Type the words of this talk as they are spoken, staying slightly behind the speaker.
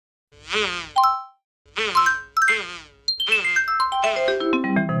Mary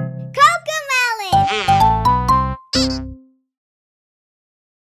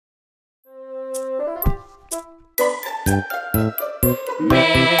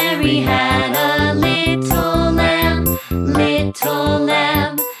had a little lamb, little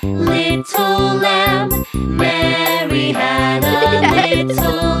lamb, little lamb. Mary had a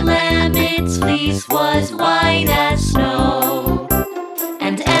little lamb, its fleece was white as snow.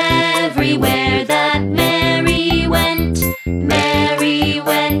 And everywhere that Mary went, Mary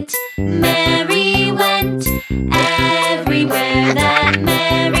went, Mary went. Everywhere that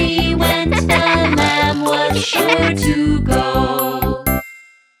Mary went, the lamb was sure to go.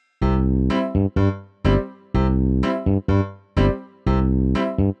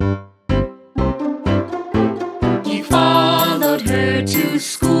 He followed her to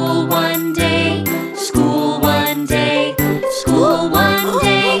school one day, school one day, school one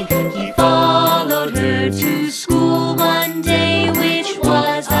day. He followed her to school one day, which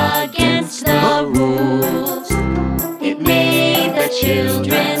was against the rules. It made the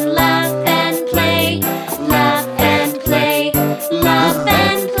children laugh and play, laugh and play, laugh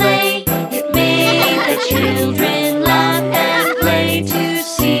and play. It made the children laugh and play to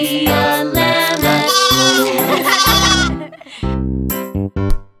see a lamb at school.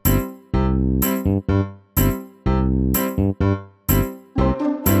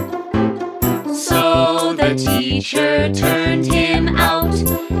 So the teacher turned him out,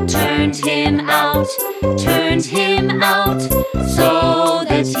 turned him out, turned him out. So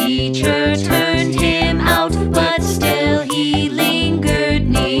the teacher turned him out, but still he lingered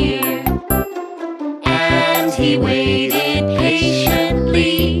near. And he waited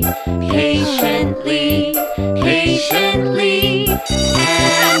patiently, patiently, patiently.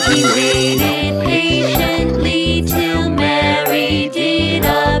 And he waited patiently till Mary did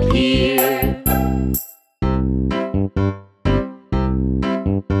appear.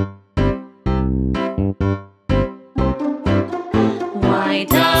 Why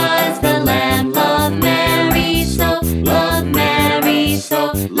does the lamb love Mary so? Love Mary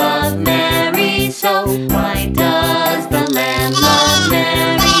so, love Mary so. Why does the lamb love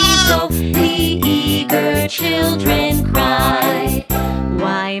Mary so? The eager children cry.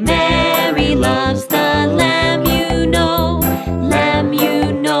 Why Mary loves the lamb, you know, lamb,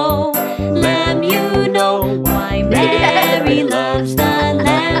 you know, lamb, you know. Why Mary loves the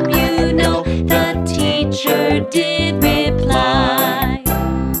lamb, you know. The teacher did reply.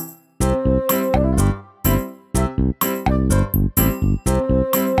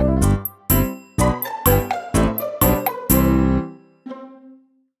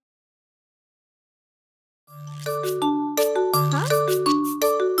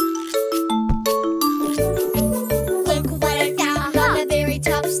 Look what I found on the very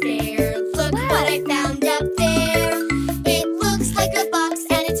top stair. Look what I found up there. It looks like a box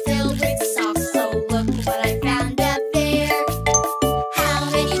and it's filled with socks. So look what I found up there. How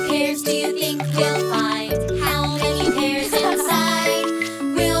many pairs do you think we'll find? How many pairs inside?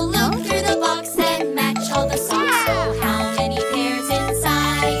 We'll look through the box and match all the socks. So how many pairs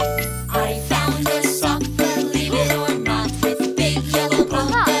inside? I found a sock, believe it or not, with big yellow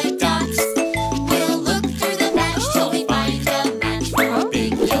polka dots. We'll look through the match till we find a match for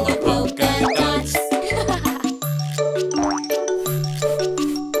big yellow polka dots.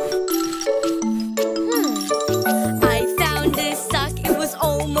 I found this sock, it was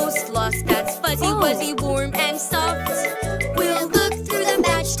almost lost. That's fuzzy, wuzzy, warm and soft. We'll look through the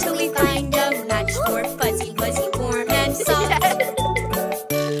match till we find a match for fuzzy, wuzzy, warm and soft.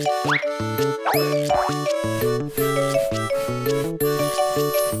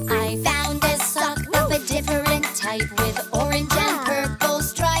 I found a sock of a different type with orange and purple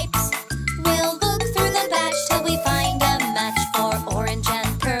stripes. We'll look through the batch till we find a match for orange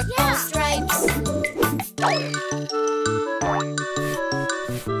and purple stripes.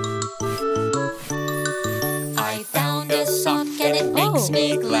 I found a sock and it makes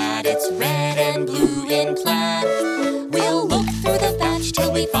me glad. It's red and blue in plaid. We'll look through the batch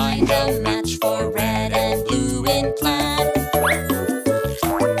till we find a match for red and blue in plaid.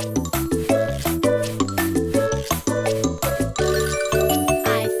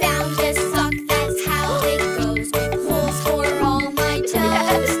 I found a sock, that's how it goes, with holes for all my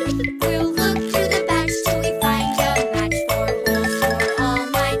toes. We'll look through the batch till we find a match for holes for all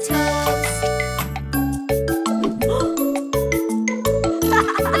my toes.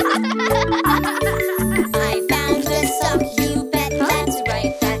 I found a sock, you bet that's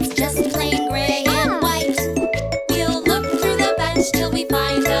right. That's just plain gray and white. We'll look through the batch till we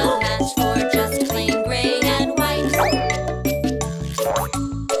find a match for just plain gray and white.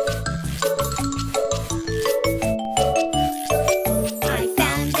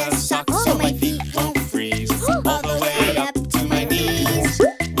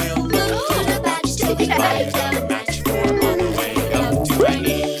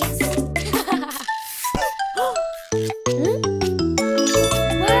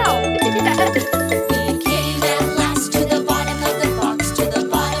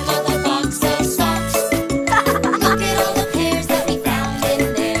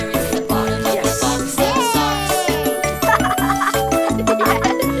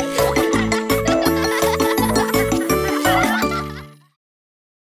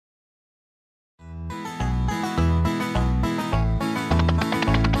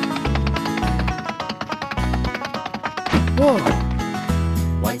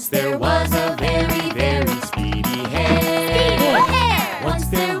 Once there was a very, very speedy hare. Speedy hare. Once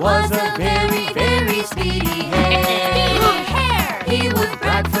there was a very, very speedy hare. Speedy hare. He would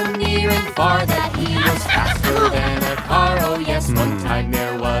brag from near and far that he was faster than a car. Oh yes, one time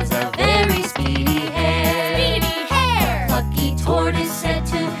there was a very speedy hare. Speedy hare. Plucky tortoise said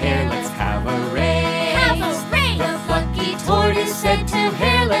to hare, let's have a race. Have a race. The plucky tortoise said to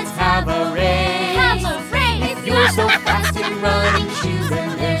hare, let's have a race. Have a race. If you're so fast in running shoes,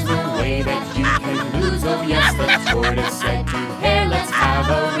 then there's no way that you can lose. Oh yes, the tortoise said to hare, let's have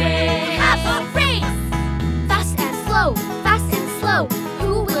a race. Have a race. Fast and slow, fast and slow.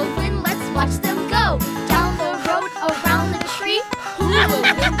 Who will win? Let's watch them go. Down the road, around the tree. Who will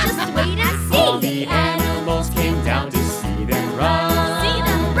win? Just wait and see. All the animals came down to see them run. See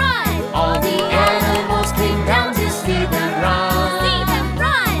them run. All the animals came down to see them run. See them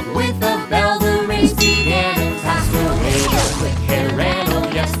run. With a bell the race began and fast away the quick hare ran. Oh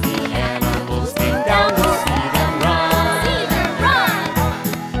yes, the animals came down to see them run. See them run.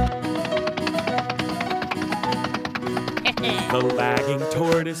 The lagging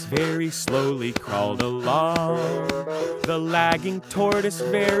tortoise very slowly crawled along. The lagging tortoise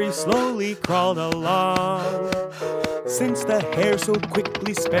very slowly crawled along. Since the hare so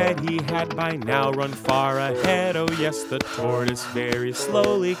quickly sped, he had by now run far ahead. Oh yes, the tortoise very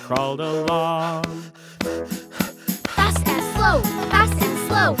slowly crawled along. Fast and slow, fast and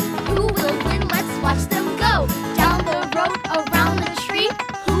slow. Who will win? Let's watch them go. Down the road, around the tree.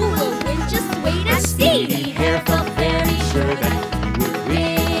 Who will win? Just wait and see. Speedy hare felt very sure that he would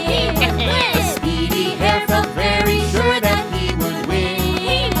win. He would win. The speedy hare felt very sure that he would win.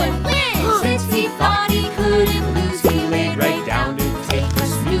 He would win. Since he thought he couldn't lose, he laid right down to take the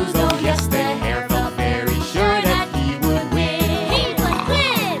snooze. Oh yes, the hare felt very sure that he would win. He would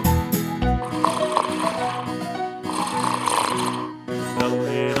win. The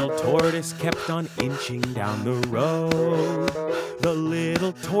little tortoise kept on inching down the road. The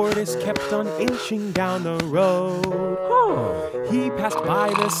little tortoise kept on inching down the road. He passed by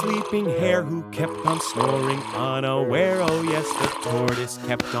the sleeping hare who kept on snoring unaware. Oh yes, the tortoise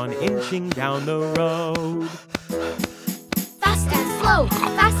kept on inching down the road. Fast and slow,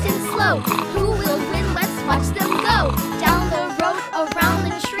 fast and slow. Who will win? Let's watch them go. Down the road, around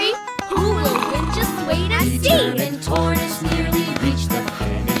the tree. Who will win? Just wait and see. Determined tortoise nearly reached the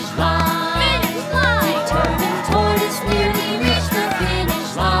finish line. Finish line. Determined tortoise nearly reached the finish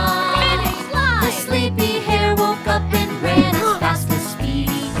line. Finish line. The sleepy hare woke up and ran as fast as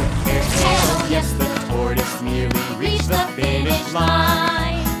speedy hare can. Oh yes, the tortoise nearly reached the finish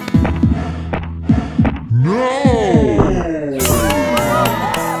line.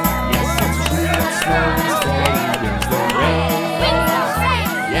 Yes, it's true that slow and steady wins the race. Wins the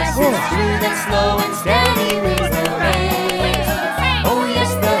race. Yes, it's true that slow and steady wins the race. Oh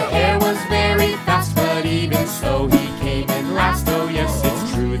yes, the hare was very fast, but even so he came in last. Oh yes,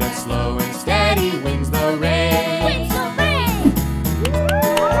 it's true that slow and steady wins the race. Wins the race.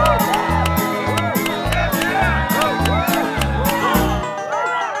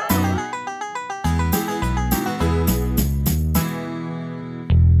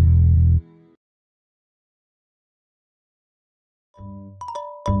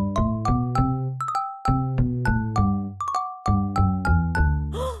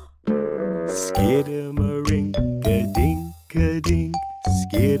 Skidamarinka-dink-a-dink,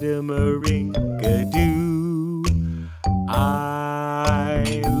 skidamarinka-doo.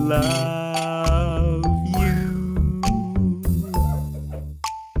 I love you.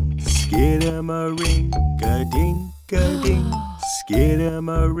 Skidamarinka-dink-a-dink,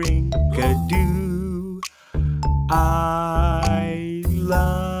 skidamarinka-doo. I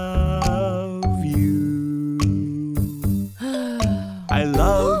love you. I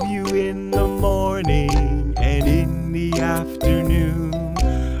love you in the morning and in the afternoon.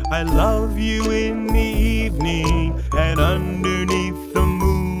 I love you in the evening and underneath the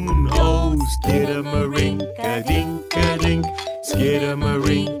moon. Oh, skidamarinka-dink-a-dink,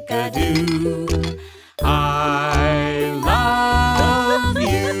 skidamarinka-doo. I love you.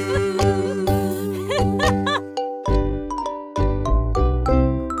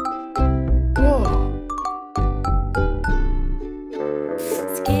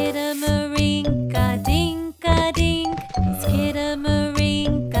 Skidamarinka-dink-a-dink,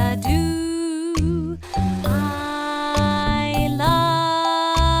 skidamarinka-doo. I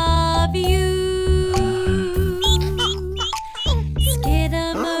love you.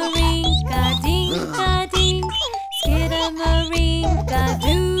 Skidamarinka-dink.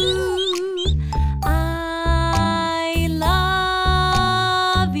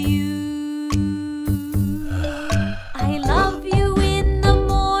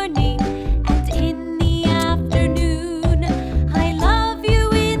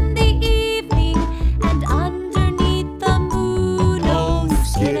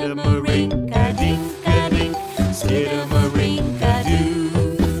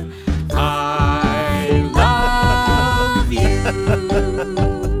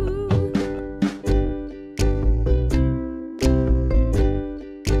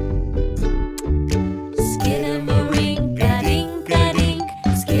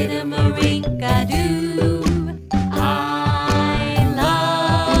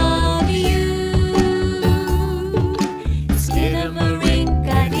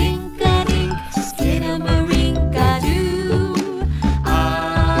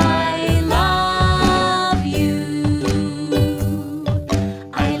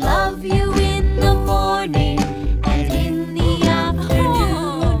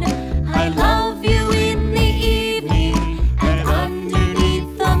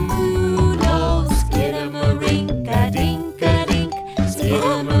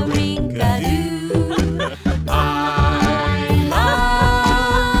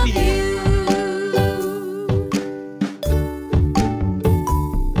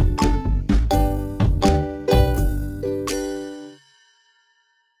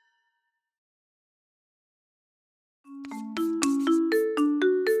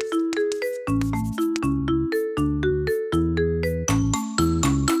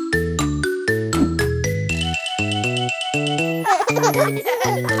 Humpty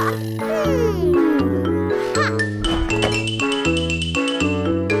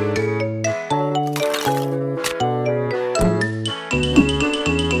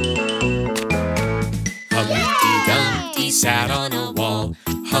Dumpty sat on a wall.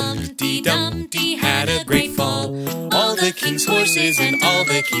 Humpty Dumpty had a great fall. All the king's horses and all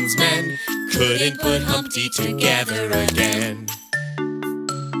the king's men couldn't put Humpty together again.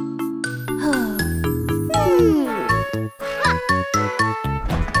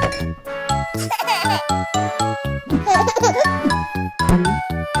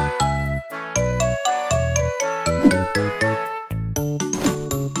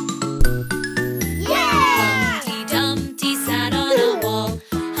 Humpty Dumpty sat on a wall.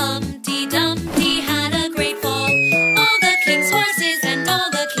 Humpty Dumpty had a great fall. All the king's horses and all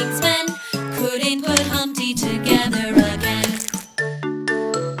the king's men couldn't put Humpty together again.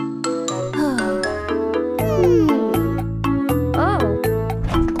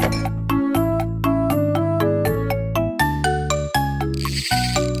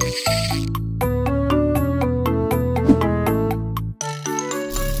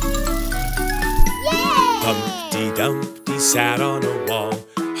 Humpty Dumpty sat on a wall.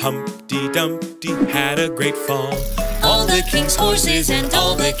 Humpty Dumpty had a great fall. All the king's horses and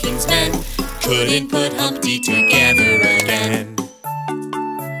all the king's men couldn't put Humpty together again.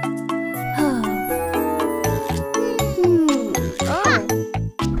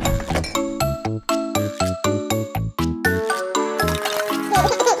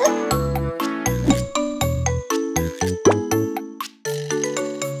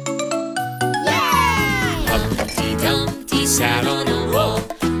 Humpty Dumpty sat on a wall.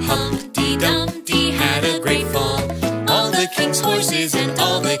 Humpty Dumpty had a great fall. All the king's horses and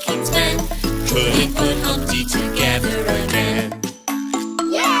all the king's men couldn't put Humpty together again.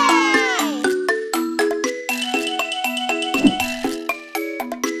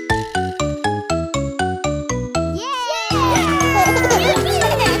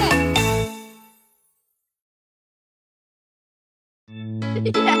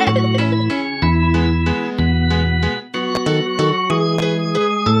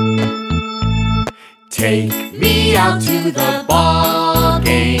 Take me out to the ball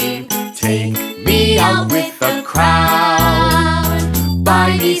game. Take me out with the crowd.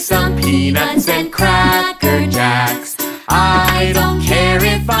 Buy me some peanuts and cracker jacks. I don't care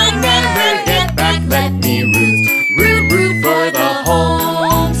if I never get back. Let me root for the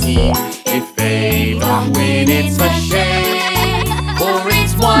home team. If they don't win, it's a shame. For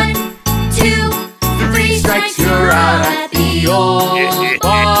it's 1, 2, 3 strikes, you're out at the old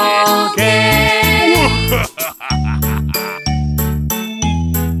ball game.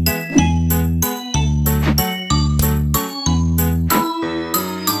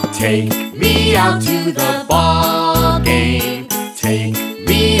 Take me out to the ball game. Take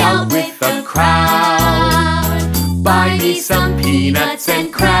me out with the crowd. Buy me some peanuts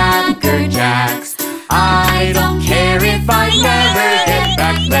and cracker jacks. I don't care if I never get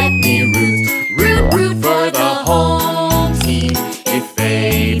back. Let me root for the home team. If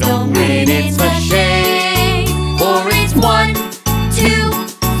they don't win, it's a shame. For it's 1, 2,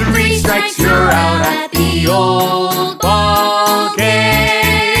 3 strikes, you're out at the old ball game.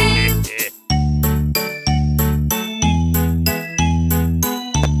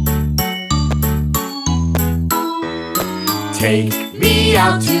 Take me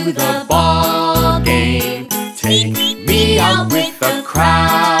out to the ball game. Take me out with the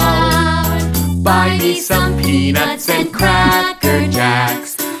crowd. Buy me some peanuts and cracker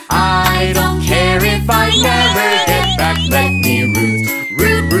jacks. I don't care if I never get back. Let me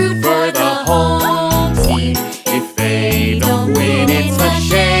root for the home team. If they don't win, it's a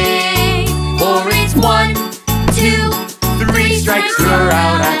shame. For it's 1, 2, 3 strikes, you're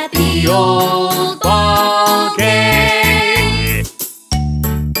out at the old ball game.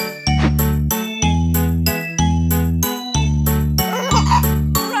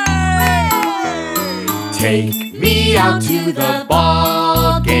 Take me out to the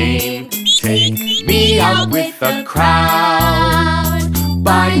ball game. Take me out with the crowd.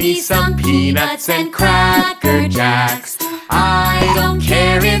 Buy me some peanuts and cracker jacks. I don't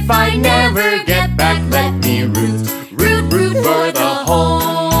care if I never get back. Let me root for the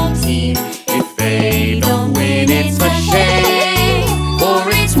home team. If they don't win, it's a shame. For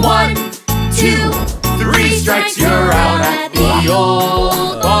it's 1, 2, 3 strikes, you're out at the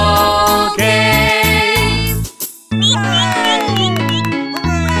old ball game.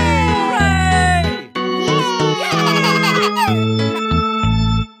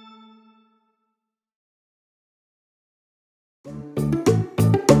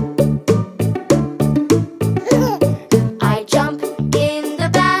 I jump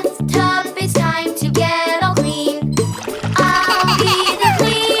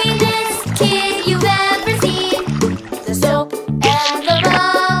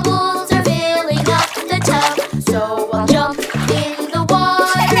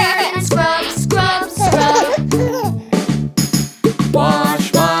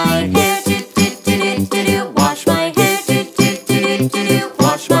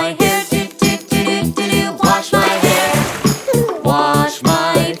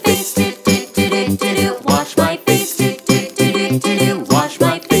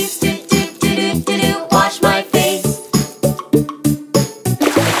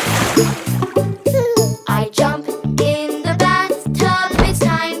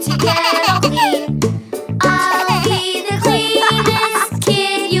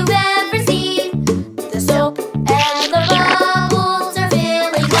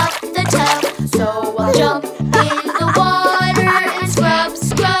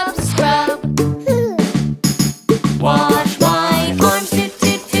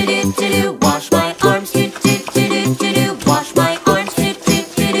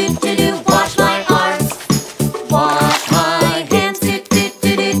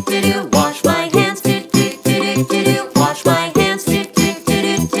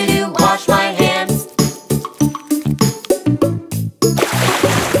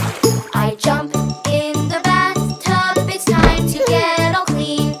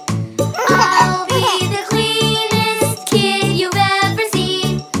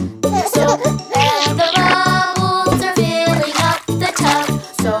whistle, and the bubbles are filling up the tub.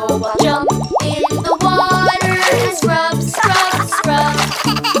 So I'll jump in the water and scrub, scrub, scrub.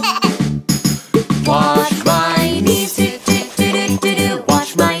 Wash my knees, do do do do do do.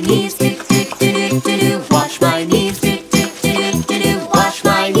 Wash my knees, do do do do do do. Wash my knees, do do do do do do. Wash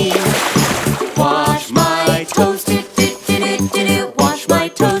my knees. Wash my toes, do do do do do do. Wash my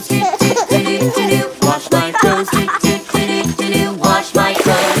toes, do do do do do do. Wash my toes, do do do do do do. Wash my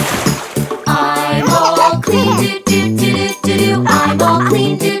toes. I'm all clean, do do do do do do. I'm all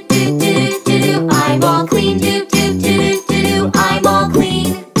clean, do do do do do. I'm all clean, do do do do do. I'm all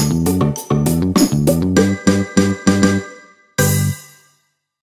clean.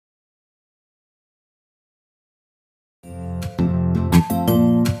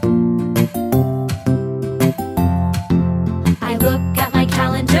 I look at my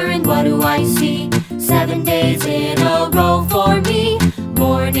calendar and what do I see? 7 days in a row for me.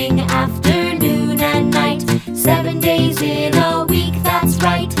 Morning, afternoon, and night. 7 days in a week, that's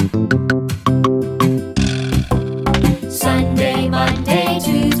right. Sunday, Monday,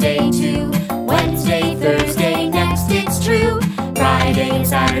 Tuesday too. Wednesday, Thursday, next it's true. Friday,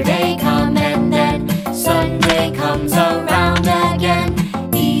 Saturday come and then Sunday comes around again.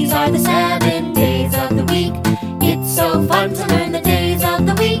 These are the 7 days of the week. It's so fun to learn the days of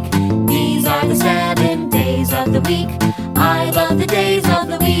the week. These are the 7 days of the week. I love the days of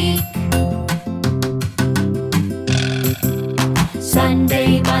the week.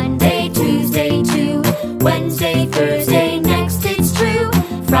 Sunday, Monday, Tuesday too. Wednesday, Thursday, next it's true.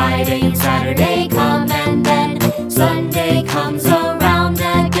 Friday and Saturday come and then Sunday comes around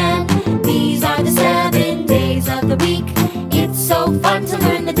again. These are the 7 days of the week. It's so fun to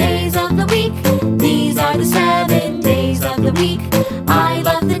learn the days of the week. These are the 7 days of the week. I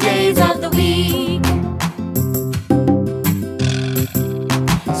love the days of the week.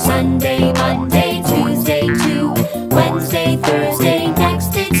 Sunday, Monday, Tuesday too. Wednesday, Thursday,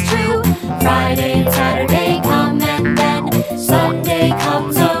 next it's true. Friday and Saturday come and then Sunday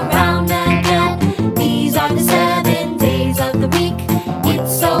comes around again. These are the 7 days of the week.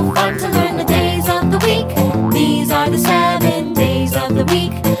 It's so fun to learn the days of the week. These are the 7 days of the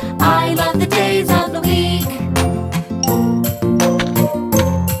week. I love the days of the week.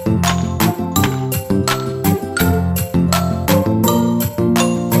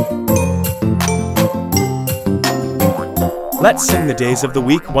 Let's sing the days of the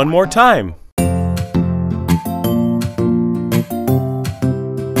week one more time.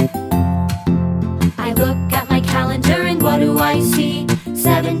 I look at my calendar and what do I see?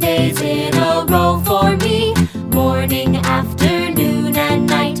 7 days in a row for me. Morning, afternoon, and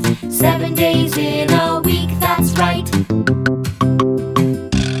night. 7 days in a week, that's right.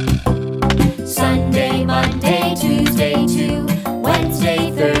 Sunday, Monday, Tuesday too.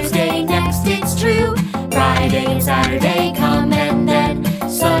 Wednesday, Thursday, next it's true. Friday and Saturday come and then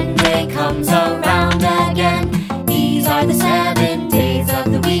Sunday comes around again. These are the 7 days of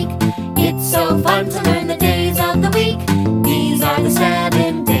the week. It's so fun to learn the days of the week. These are the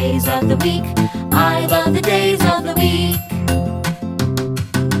 7 days of the week. I love the days of the week.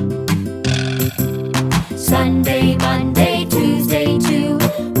 Sunday, Monday, Tuesday too.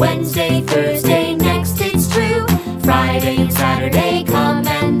 Wednesday, Thursday, next it's true. Friday and Saturday come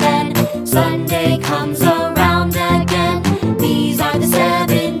and then Sunday comes around again. These are the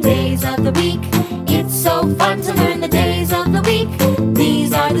 7 days of the week. It's so fun to learn the days of the week.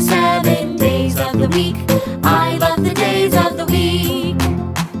 These are the 7 days of the week. I love the days of the week.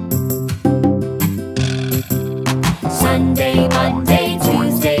 Sunday, Monday,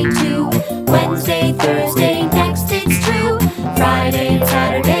 Tuesday too. Wednesday, Thursday, next it's true. Friday and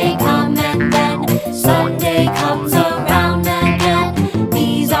Saturday come and then Sunday comes around again.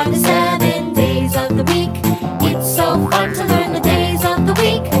 These are the 7 days of the week. It's so fun to learn the days of the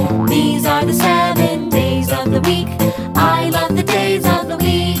week. These are the 7 days of the week. I love the days of the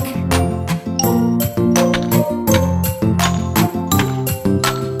week.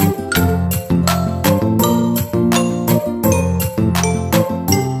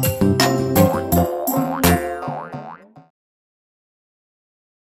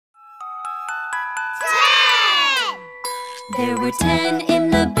 There were 10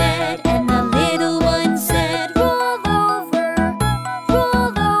 in the bed, and the little one said, "Roll over,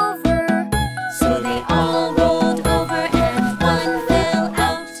 roll over." So they all rolled over, and one fell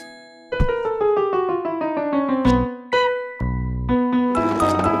out.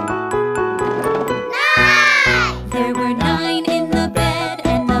 There were 9 in the bed,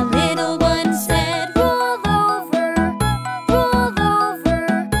 and the little one said, "Roll over, roll over."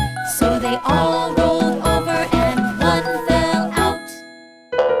 So they all rolled over, and one fell out.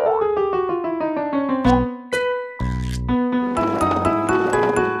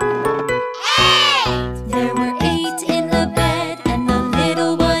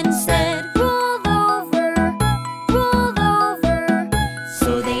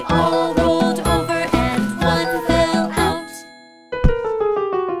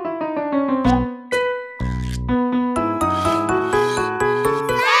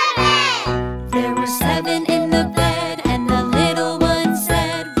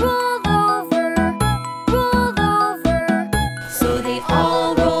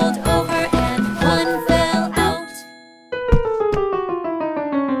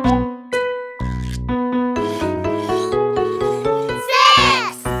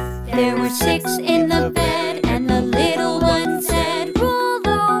 6 in the bed, and the little one said, "Roll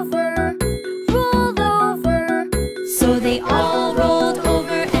over, roll over." So they all rolled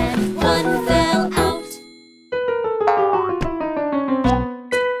over and one fell out.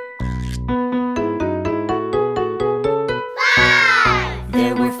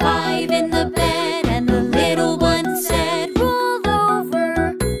 There were 5 in the bed, and the little one said, "Roll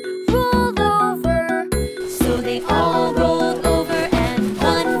over, roll over." So they all rolled over and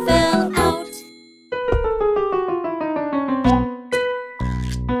one fell out.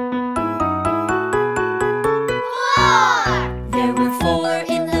 There were 4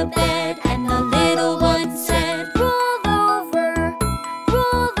 in the bed, and the little one said, "Roll over,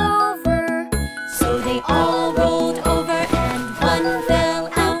 roll over." So they all rolled over and one fell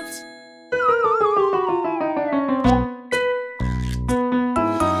out.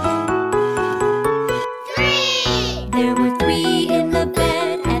 There were 3 in the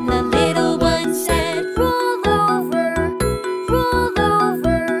bed, and the little one said, "Roll over, roll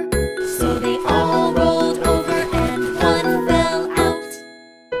over." So they all rolled over and one fell out.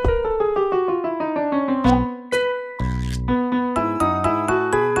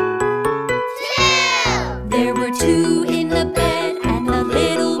 There were 2 in the bed, and the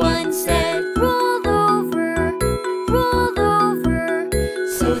little one said, "Roll over, roll over."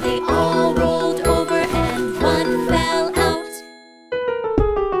 So they all rolled over and one fell out.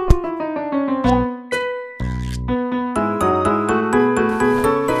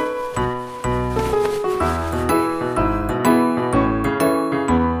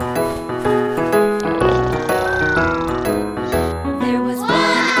 There was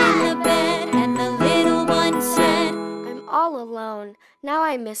 1 in the bed, and the little one said, I'm all alone. Now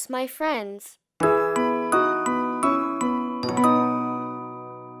I miss my friends.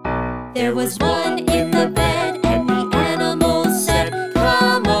 There was 1 in the bed, and the animals said,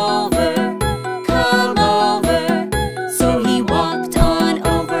 "Come over, come over." So he walked on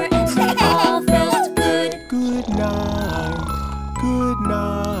over, and they all felt good. Good night, good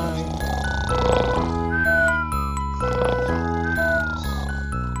night.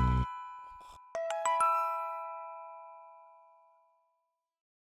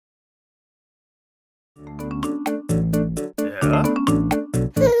 Yeah?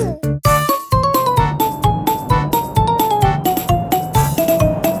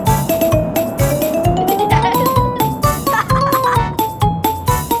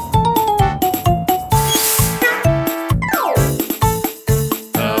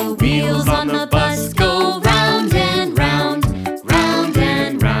 The wheels on the bus go round and round, round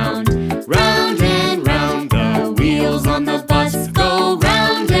and round, round and round. The wheels on the bus go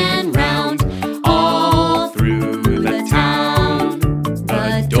round and round, all through the town.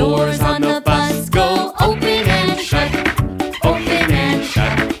 The doors on the bus go open and shut, open and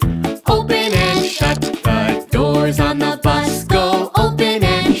shut, open and shut. The doors on the bus go open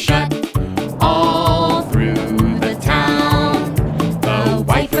and shut, all through the town. The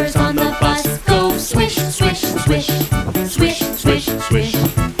wipers on the bus go swish, swish, swish, swish, swish, swish,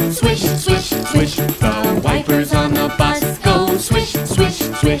 swish, swish, swish. The wipers on the bus go swish, swish,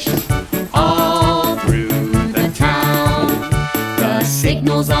 swish, all through the town. The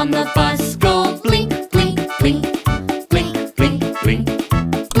signals on the bus go blink, blink, blink, blink, blink, blink,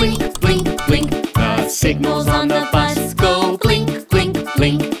 blink, blink, blink. The signals on the bus go blink, blink,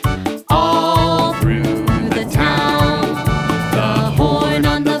 blink, all through the town. The horn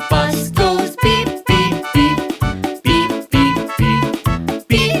on the bus goes beep, beep, beep, beep, beep, beep,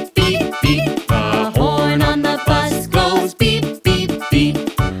 beep, beep, beep. The horn on the bus goes beep, beep, beep,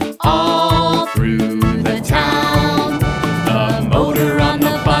 all through the town. The motor on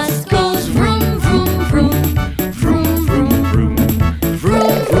the bus goes vroom, vroom, vroom, vroom, vroom, vroom,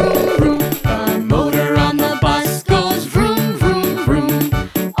 vroom, vroom, vroom. The motor on the bus goes vroom, vroom, vroom,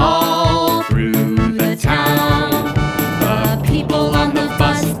 all through the town. The people on the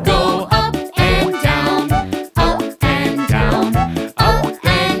bus go up and down, up and down, up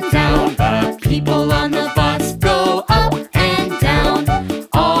and down. The people on the bus go up and down,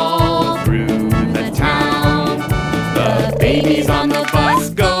 all through the town. The babies on the bus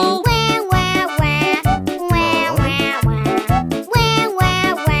go Wah, wah, wah. Wah, wah, wah. Wah,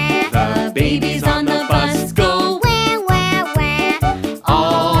 wah, wah. the babies on the bus go Wah, wah, wah.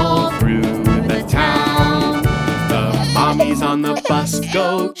 all through the town. The mommies on the bus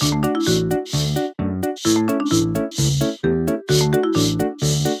go shh, shh, shh, shh, shh, shh.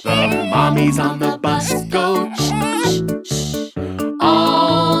 The mommies on the bus go shh, shh, shh,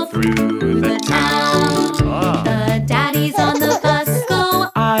 all through the town. The daddies on the bus go,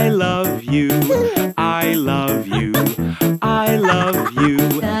 I love you, I love you, I love you.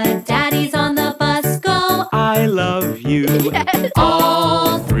 the daddies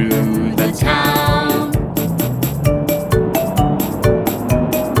all through the town.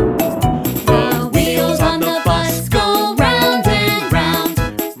 The wheels on the bus go round and round,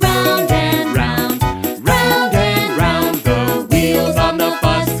 round and round, round and round. The wheels on the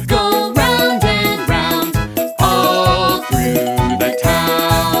bus go round and round, all through the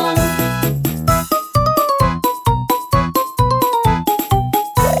town.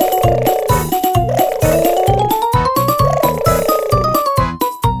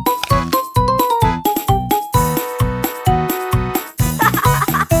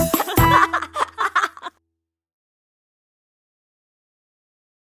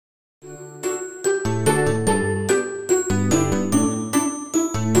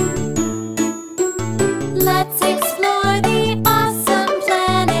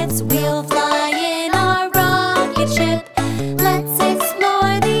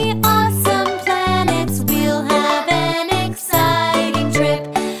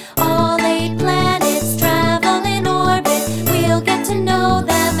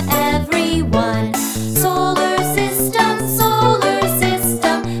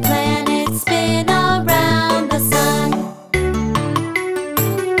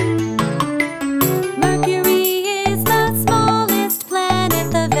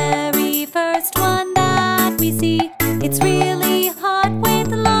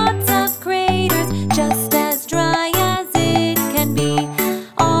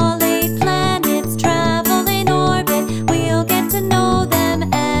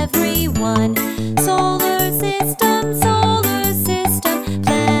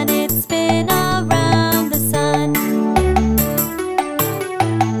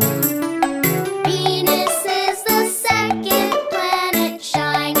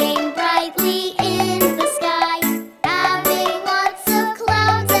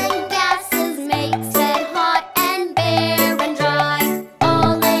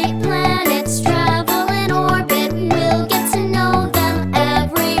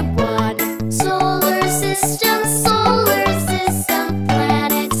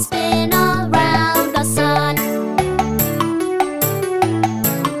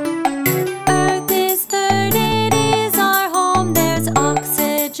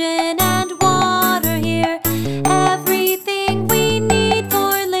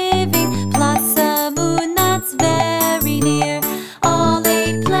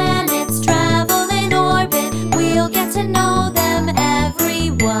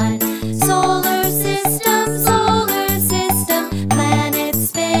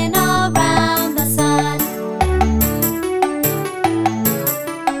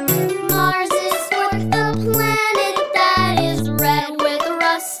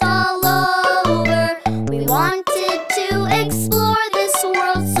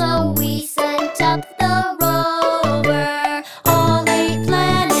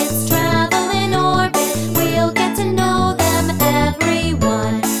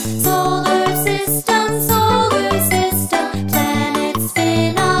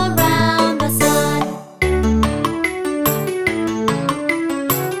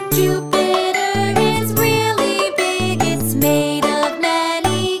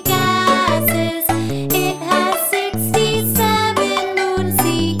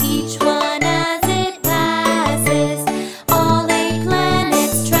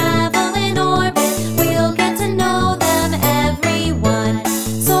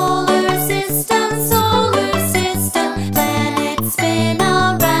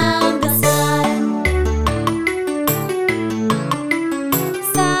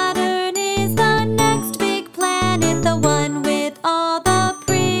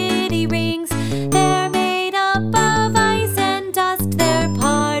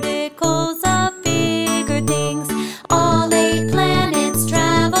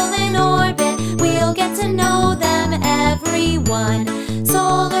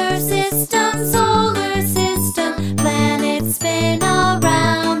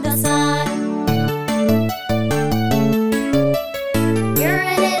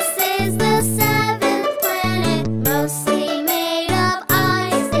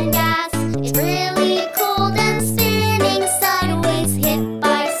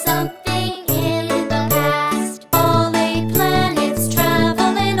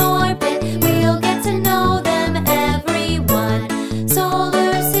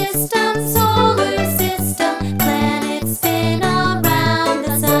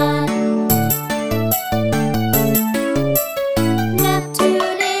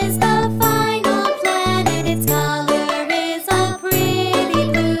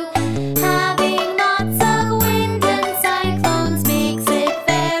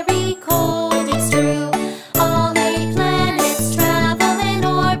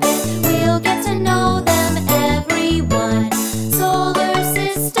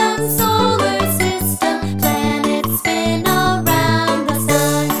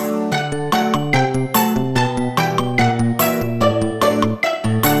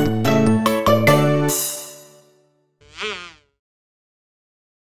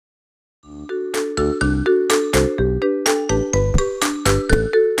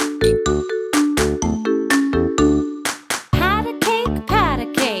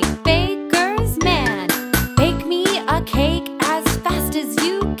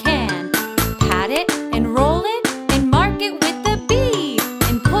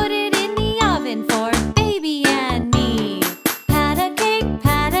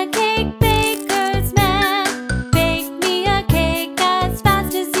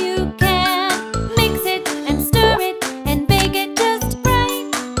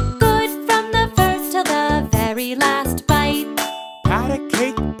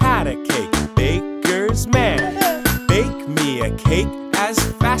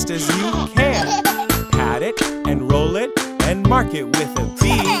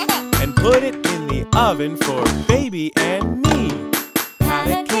 put it in the oven for baby and me. Pat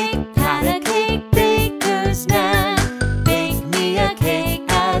a cake, baker's man. Bake me a cake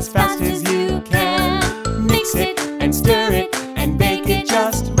as fast as you can. Mix it and stir it and bake it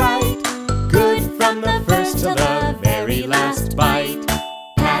just right. Good from the first to the very last bite.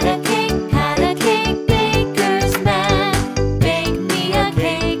 Pat a cake, baker's man. Bake me a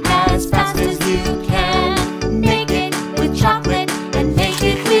cake as fast as you can. Make it with chocolate and make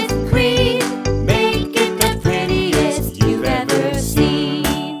it with cream. Make it the prettiest you've ever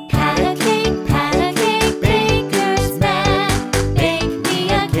seen. Pat a cake, baker's man. Bake me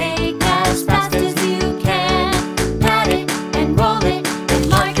a cake as fast as you can. Pat it and roll it and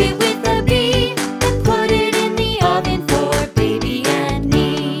mark it with a B. And put it in the oven for baby and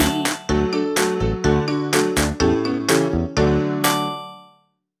me.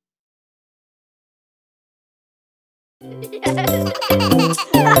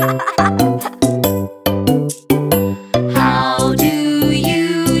 How do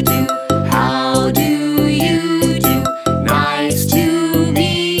you do? How do you do? Nice to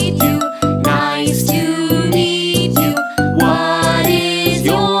meet you. Nice to meet you. What is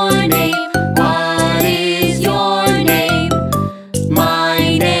your name? What is your name? My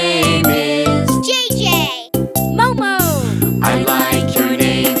name is JJ. Momo. I like your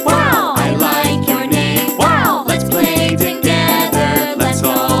name. Wow! I like your name. Wow! Let's play together. Let's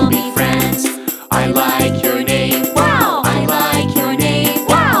all be friends. I like your name. Wow! I like your name.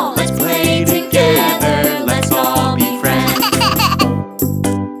 Wow! Let's play together. Let's all be friends.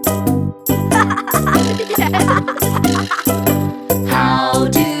 How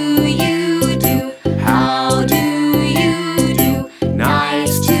do you do? How do you do?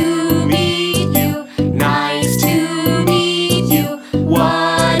 Nice to meet you. Nice to meet you.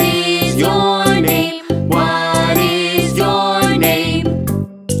 What is your name? What is your name?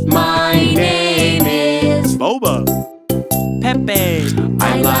 My name is Boba. Pepe.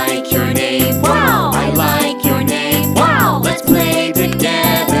 I like your name. Wow! I like your name. Wow! Let's play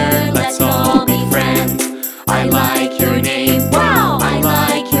together. Let's all be friends. I like your name. Wow! I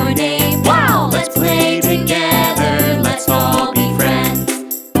like your name. Wow! Let's play together. Let's all be friends.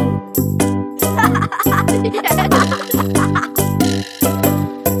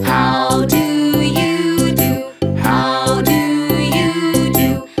 How do you do? How do you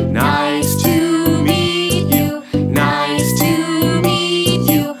do? Nice to meet you. Nice to meet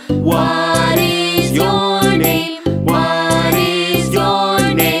you. What is your name? What is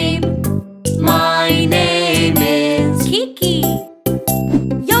your name? My name is Kiki.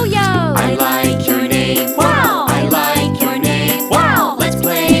 Yo-yo. I like your name. Wow! I like your name. Wow! Let's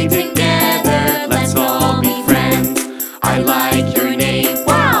play together. Let's all be friends. I like your name.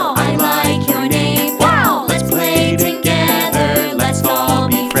 Wow! I like your name. Wow! Let's play together. Let's all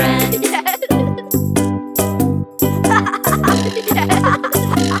be friends.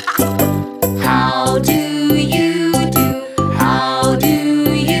 How do you do? How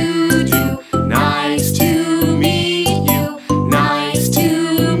do you do? Nice to meet you. Nice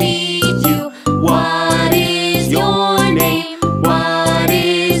to meet you. What is your name? What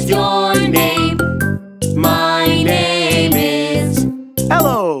is your name? My name is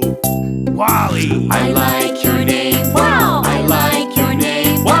Hello. Wally. I like your name. Wow! I like your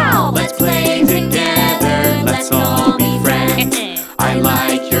name. Wow! Let's play together. Let's all be friends. I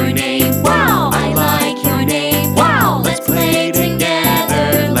like your name. Wow! I like your name. Wow! Let's play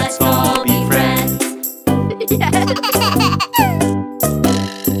together. Let's all be friends.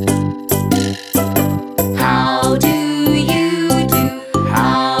 How do you do?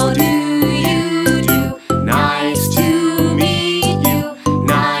 How do you do? Nice to meet you.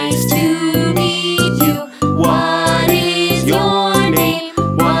 Nice to meet you. What is your name?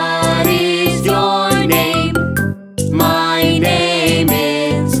 What is your name? My name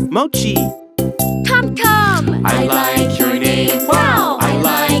is Mochi. Tum-tum. I like your name. Wow! I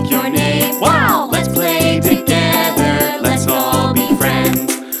like your name. Wow! Let's play together. Let's all be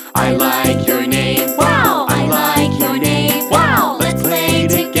friends. I like your name. Wow! I like your name. Wow! Let's play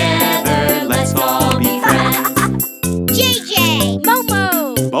together. Let's all be friends. JJ.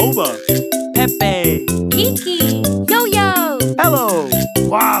 Momo. Boba. Pepe. Kiki. Yo-yo. Hello.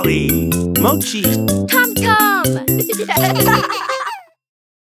 Wally. Mochi. Tum-tum.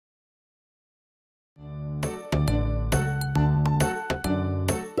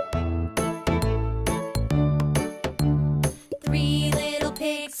 Three little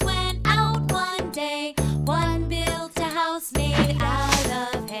pigs went out one day. One built a house made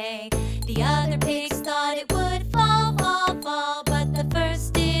out of hay. The other pigs thought it would fall, fall, fall, but the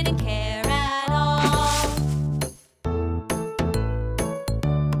first didn't care at all.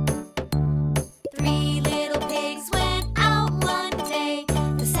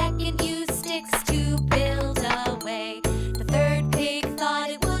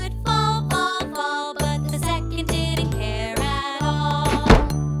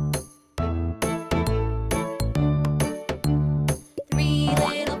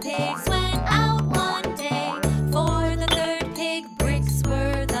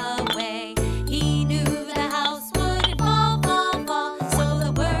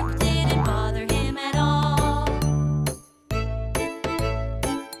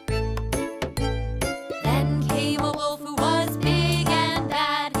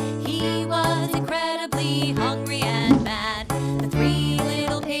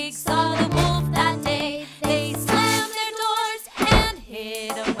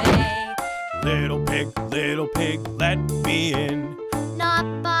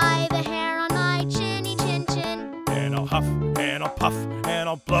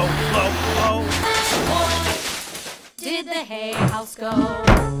 blow, blow, blow. Did the hay house go?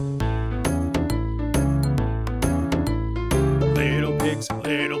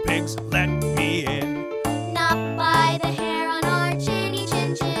 Little pigs, let me in. Not by the hair on our chinny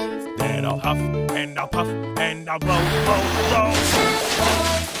chin chins. Then I'll huff and I'll puff and I'll blow, blow, blow.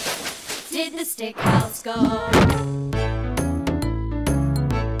 Did the stick house go?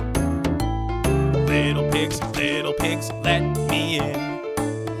 Little pigs, let me in.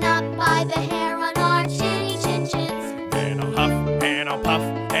 Not by the hair on our chinny chin chins. Then I'll huff and I'll puff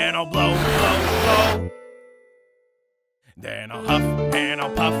and I'll blow, blow, blow. Then I'll huff and I'll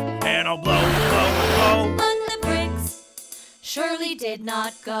puff and I'll blow, blow, blow. But the bricks surely did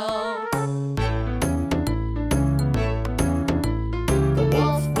not go. The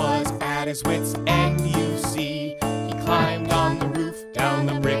wolf was at his wits' end, you see. He climbed on the roof, down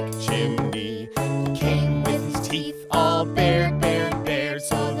the brick chimney. He came with his teeth all bared, bared, bared.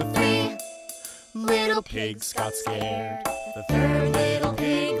 So the 3 little pigs got scared. The 3rd little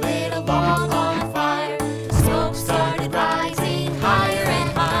pig lit a log on fire. The smoke started rising higher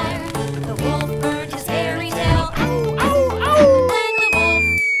and higher. The wolf burned his hairy tail. Ow, ow, ow! Then the wolf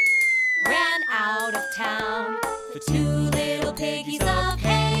ran out of town. The 2 little piggies of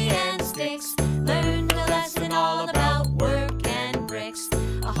hay and sticks learned a lesson all about work and bricks.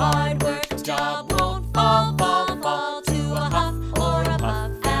 A hard worked job won't fall, fall, fall to a huff or a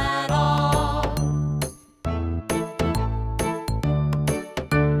puff at all.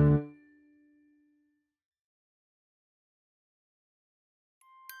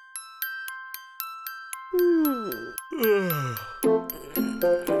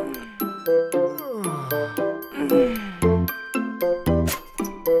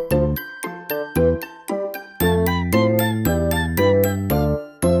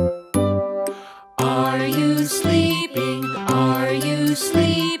 Are you sleeping? Are you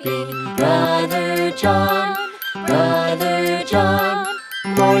sleeping? Brother John, Brother John.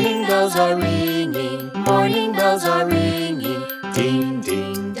 Morning bells are ringing, morning bells are ringing. Ding,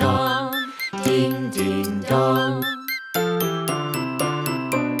 ding, dong, ding, ding, dong.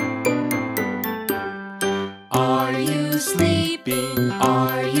 Are you sleeping?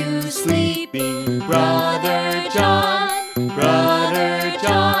 Are you sleeping? Brother John, Brother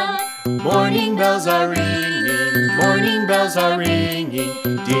John. Morning bells are ringing, morning bells are ringing.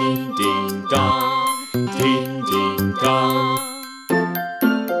 Ding, ding, dong, ding, ding, dong.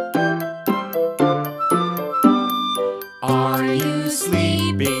 Are you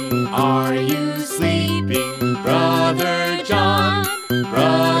sleeping? Are you sleeping? Brother John,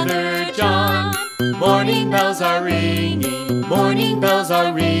 Brother John. Morning bells are ringing, morning bells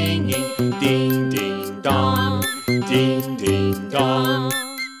are ringing. Ding, ding, dong, ding, ding, dong.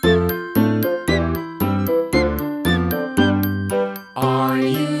 Are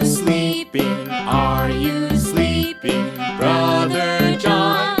you sleeping? Are you sleeping? Brother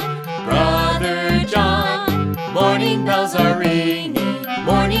John, Brother John. Morning bells are ringing,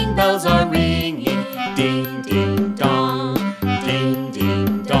 morning bells are ringing. Ding, ding, dong, ding,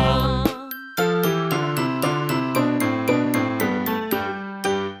 ding, dong.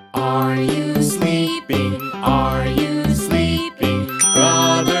 Are you sleeping? Are you sleeping?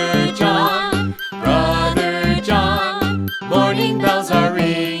 Brother John, Brother John. Morning bells are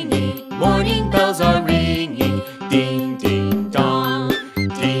ringing, morning bells are ringing.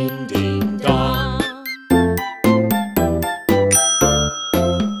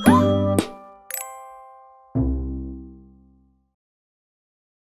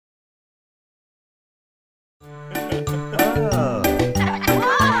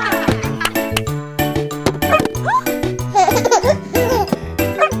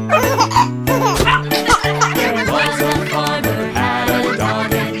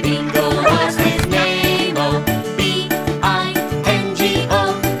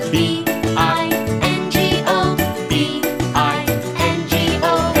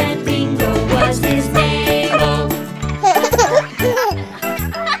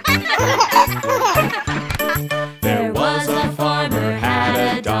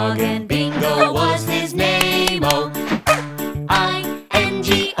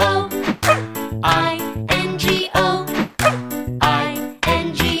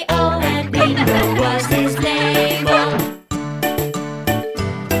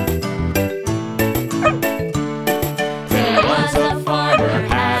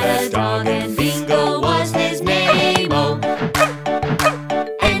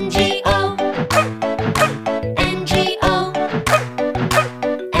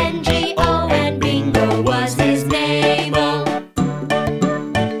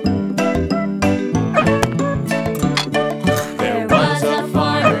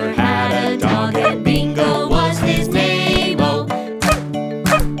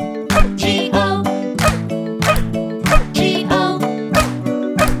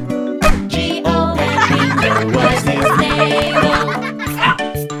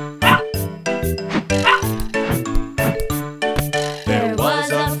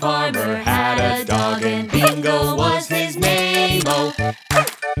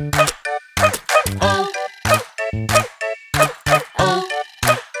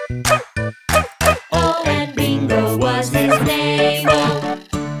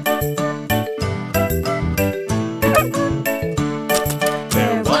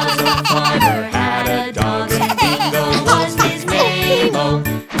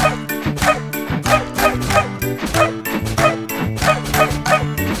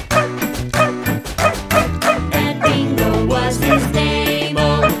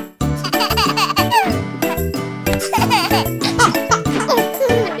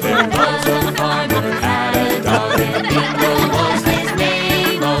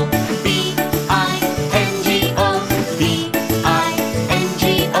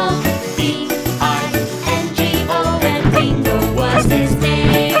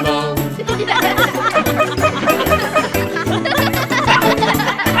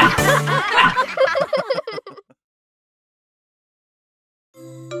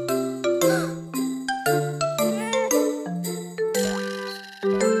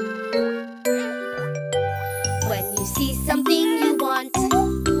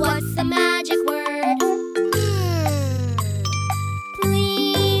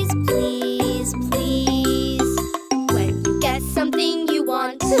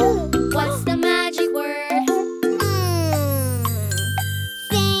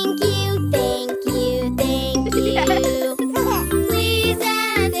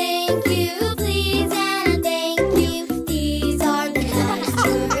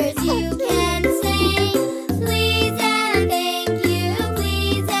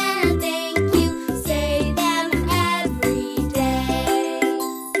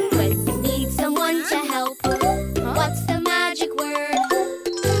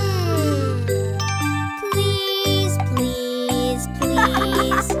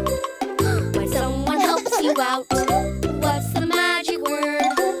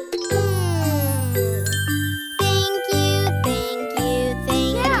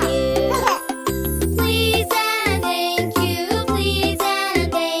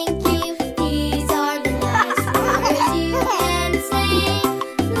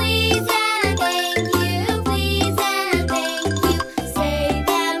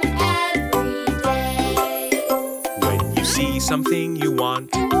 something you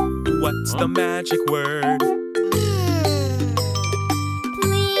want. What's the magic word?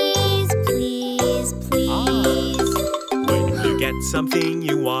 Please, please, please. When you get something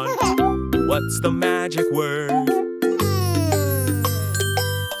you want, what's the magic word?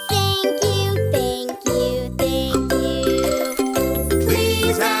 Thank you, thank you, thank you.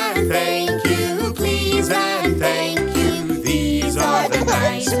 Please and thank you, please and thank you. These are the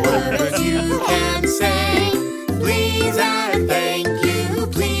nice words you can say. Please and thank you,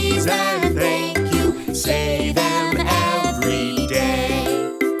 please and thank you. Say them every day.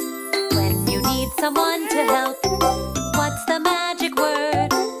 When you need someone to help, what's the magic word?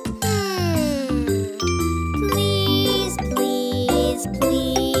 Please, please,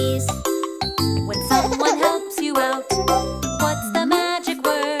 please. When someone helps you out, what's the magic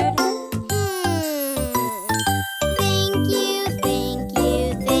word? Thank you, thank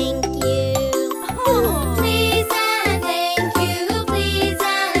you, thank you. Please and thank you, please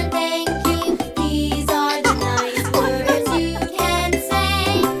and thank you. These are the nice words you can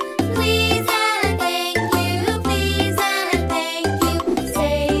say. Please and thank you, please and thank you.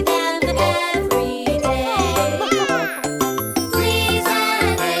 Say them every day. Please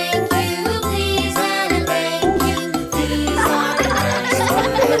and thank you, please and thank you. These are the nice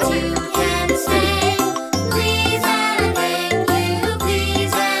words you can say. Please and thank you,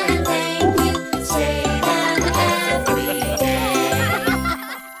 please and thank you. Say them every day.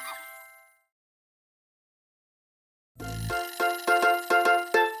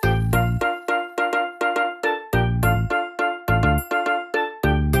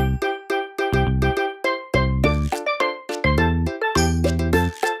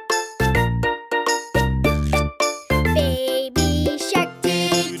 Baby shark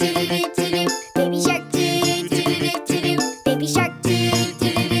doo doo doo doo doo. Baby shark doo doo doo doo doo. Baby shark doo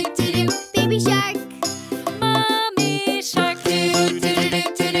doo doo doo doo. Baby shark. Mommy shark doo doo doo doo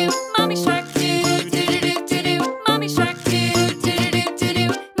doo doo. Mommy shark doo doo doo doo doo doo. Mommy shark doo doo doo doo doo doo.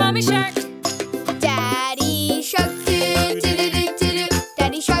 Mommy shark. Daddy shark doo doo doo doo doo doo.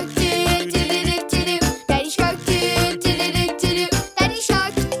 Daddy shark doo doo doo doo doo doo. Daddy shark doo doo doo doo doo doo. Daddy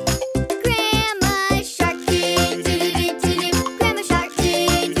shark. Grandma shark doo doo doo doo doo doo. Grandma shark doo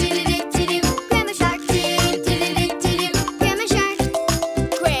doo doo doo doo doo. Grandma shark doo doo doo doo doo doo. Grandma shark.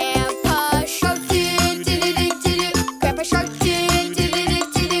 Grandpa shark doo doo doo doo doo doo. Grandpa shark doo doo doo doo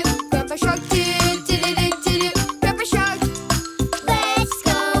doo doo. Grandpa shark doo doo doo doo doo doo. Grandpa shark. Let's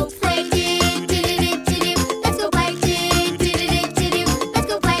go play doo doo doo doo doo. Let's go play doo doo doo doo doo. Let's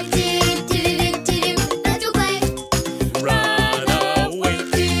go play doo doo doo doo doo. Let's go play. Run away,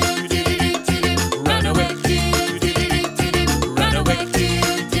 doo doo doo doo doo. Run away, doo doo doo doo doo. Run away, doo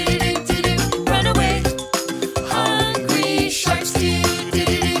doo doo doo doo. Run away. Hungry sharks, doo doo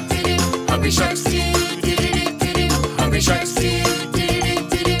doo doo doo. Hungry sharks, doo doo doo doo doo. Hungry sharks, doo doo doo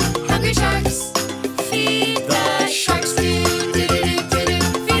doo doo. Hungry sharks. Feed the sharks, doo doo doo doo doo.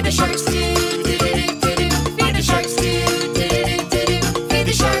 Feed the sharks, doo doo doo doo doo. Feed the sharks, doo doo doo doo doo. Feed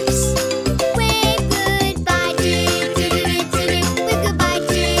the sharks. Wave goodbye doo doo doo doo doo. Wave goodbye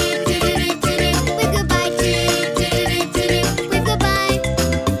doo doo doo doo doo. Wave goodbye doo doo doo doo doo. Wave goodbye.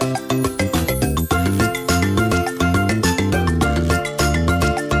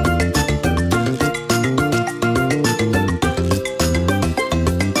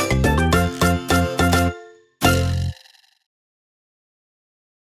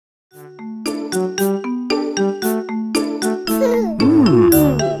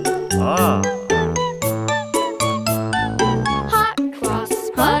 Hot cross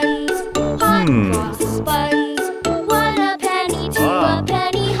buns, hot cross buns. 1 a penny, 2 a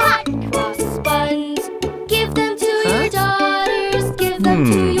penny. Hot cross buns. Give them to your daughters, give them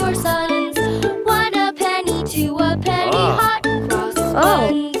to your sons. 1 a penny, 2 a penny. Hot cross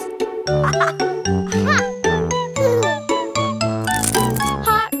buns.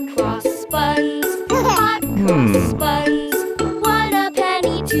 Hot cross buns, hot cross buns. 1 a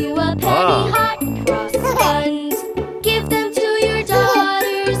penny, 2 a penny. Hot cross buns. Give them to your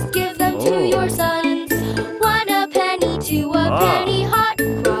daughters, give them to your sons. 1 a penny, 2 a penny. Hot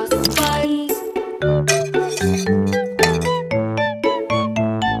cross buns.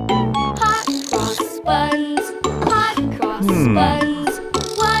 Hot cross buns, hot cross buns.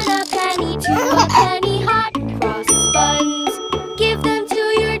 1 a penny, 2 a penny. Hot cross buns. Give them to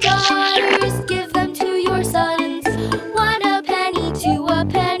your daughters, give them to your sons. 1 a penny, 2 a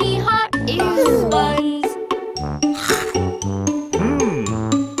penny. Hot cross buns.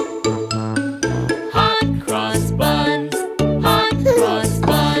 Hot cross buns, hot cross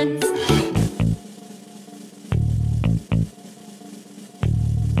buns.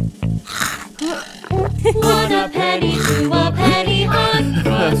 1 a penny, 2 a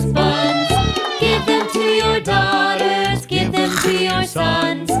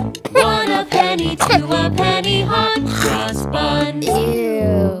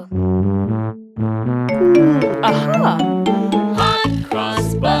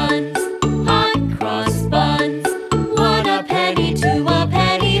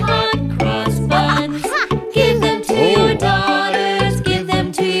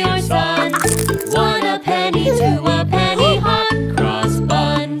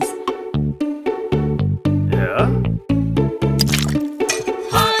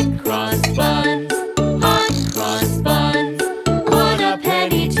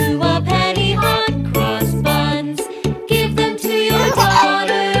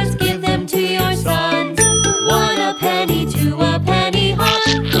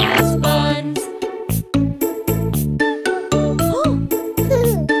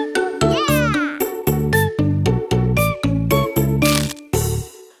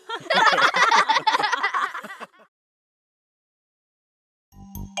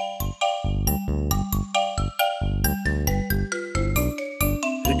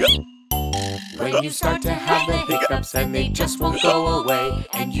When you start to have the hiccups and they just won't go away,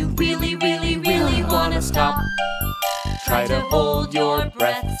 and you really, really, really want to stop, try to hold your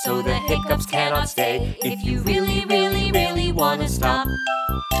breath so the hiccups cannot stay. If you really, really, really want to stop,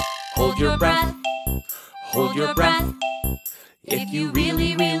 hold your breath, hold your breath. If you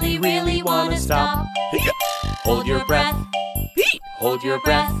really, really, really want to stop, hold your breath, hold your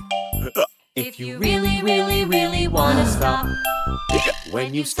breath. If you really, really, really want to stop.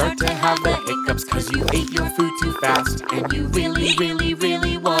 When you start to have the hiccups cause you ate your food too fast, and you really, really,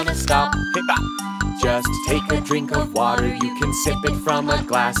 really want to stop, just take a drink of water, you can sip it from a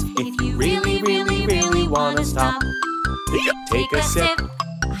glass. If you really, really, really want to stop, take a sip,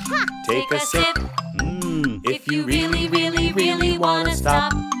 take a sip. If you really, really, really want to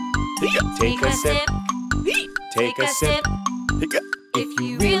stop, take a sip, take a sip. If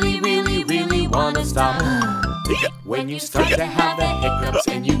you really, really, really want to stop. When you start to have the hiccups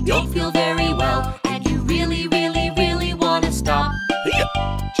and you don't feel very well, and you really, really, really want to stop,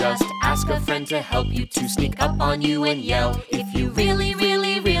 just ask a friend to help you to sneak up on you and yell. If you really,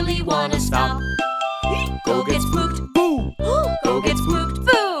 really, really want to stop, go get spooked, boo! Go get spooked,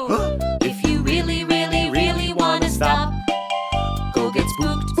 boo! If you really, really, really want to stop, go get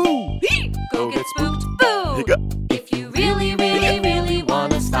spooked, boo! Go get spooked, boo! If you really, really, really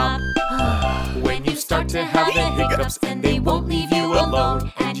want to stop. When you start to have the hiccups and they won't leave you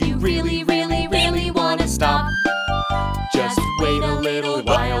alone, and you really, really, really want to stop, just wait a little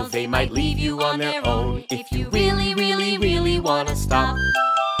while, they might leave you on their own. If you really, really, really want to stop,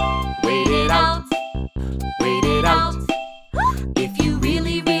 wait it out, wait it out. If you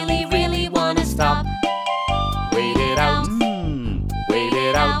really, really, really want to stop, wait it out, wait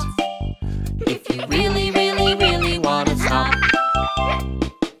it out. If you really, really, really want to stop.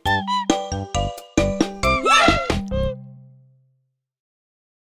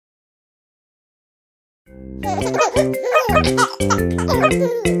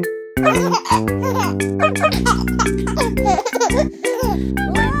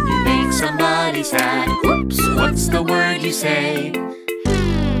 When you make somebody sad, whoops, what's the word you say?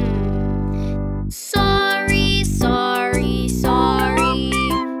 Sorry, sorry, sorry.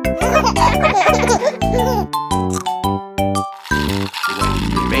 When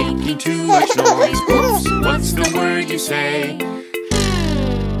you're making too much noise, whoops, what's the word you say?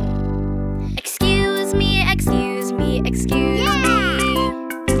 Excuse me, excuse me, excuse me.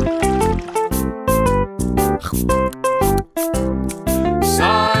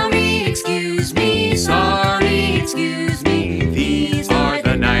 Sorry, excuse me, sorry, excuse me. These are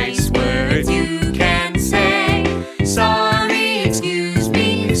the nice words you can say. Sorry, excuse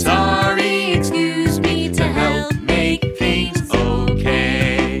me, sorry, excuse me, to help make things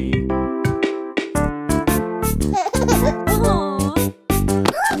okay.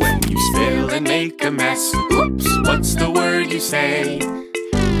 When you spill and make a mess, oops, what's the word you say?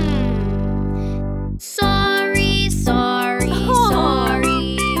 Sorry, sorry,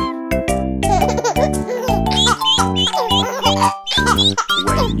 sorry.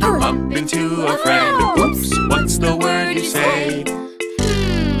 When you bump into a friend, whoops, what's the word you say?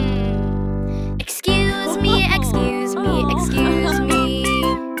 Excuse me, excuse me, excuse me.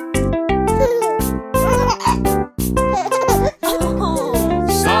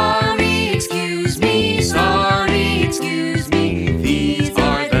 Sorry, excuse me, sorry, excuse me. These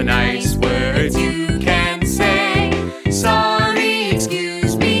are the nice words you can say. Sorry,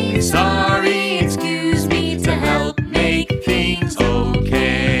 excuse me, sorry, excuse me, to help make things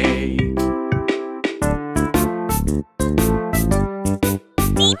okay.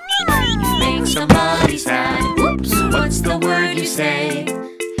 When you make somebody sad, whoops, what's the word you say?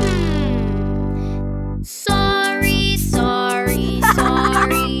 Sorry, sorry,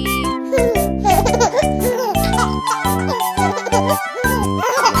 sorry.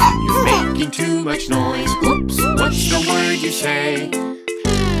 When you're making too much noise, whoops, what's the word you say?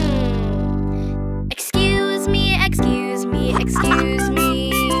 Excuse me, excuse me, excuse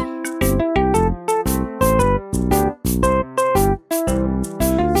me.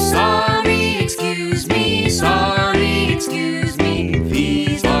 Sorry, excuse me, sorry, excuse me.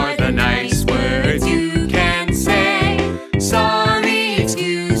 These are the nice words you can say. Sorry,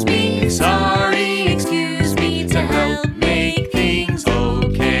 excuse me, sorry, excuse me, to help make things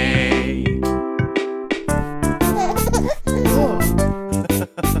okay.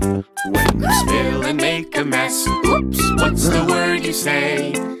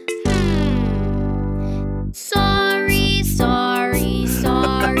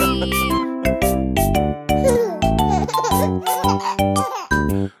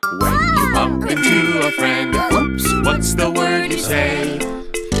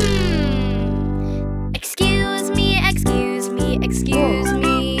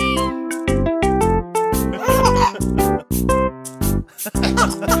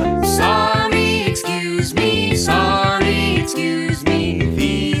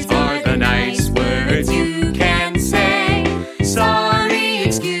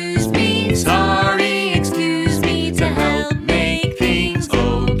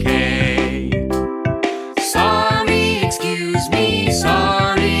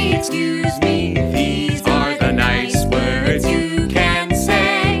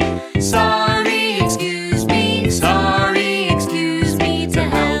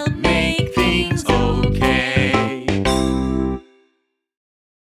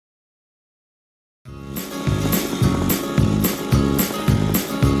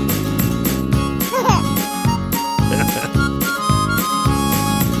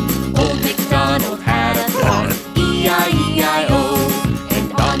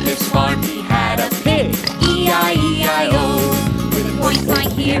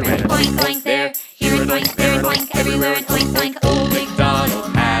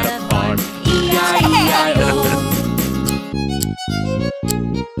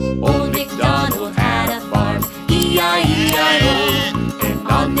 Old MacDonald had a farm, E-I-E-I-O. And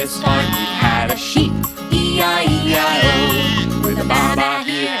on this farm he had a sheep, E-I-E-I-O. With a ba-ba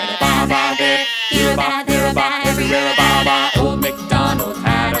here and a ba-ba there, here a ba, there a ba, everywhere a ba-ba. Old MacDonald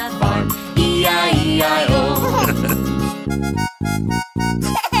had a farm, E-I-E-I-O.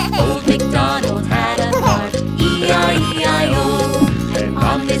 Old MacDonald had a farm, E-I-E-I-O. And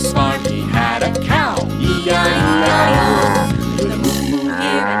on this farm he had a cow, E-I-E-I-O. With a moo-moo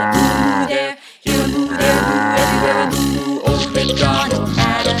here and a moo-moo there, here a moo, there a moo, everywhere a moo-moo. Old MacDonald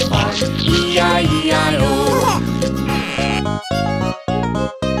had a farm, E-I-E-I-O.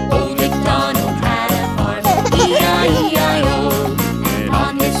 Old MacDonald had a farm, E-I-E-I-O. And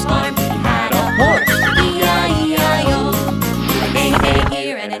on this farm he had a horse, E-I-E-I-O. With a neigh-neigh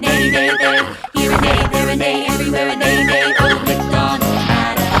here and a neigh-neigh there, here a neigh, there a neigh, everywhere a neigh-neigh. Old MacDonald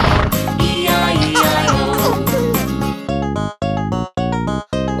had a farm, E-I-E-I-O.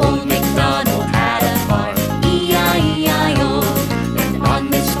 Old MacDonald had a farm, E-I-E-I-O. And on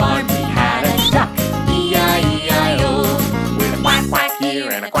this farm he had a duck, E-I-E-I-O. With a quack quack here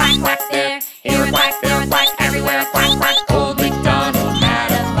and a quack quack there, here a quack, there a quack, everywhere a quack quack. Old MacDonald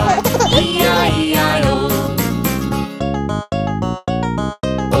had a farm, E-I-E-I-O.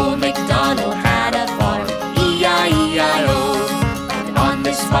 Old MacDonald had a farm, E-I-E-I-O. And on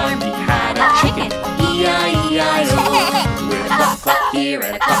this farm he had a chicken, E-I-E-I-O. With a cluck cluck here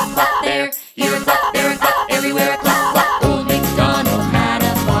and a cluck cluck there, here a cluck, there a cluck, everywhere a cluck cluck. Old MacDonald had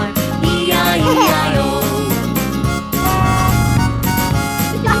a farm, E-I-E-I-O.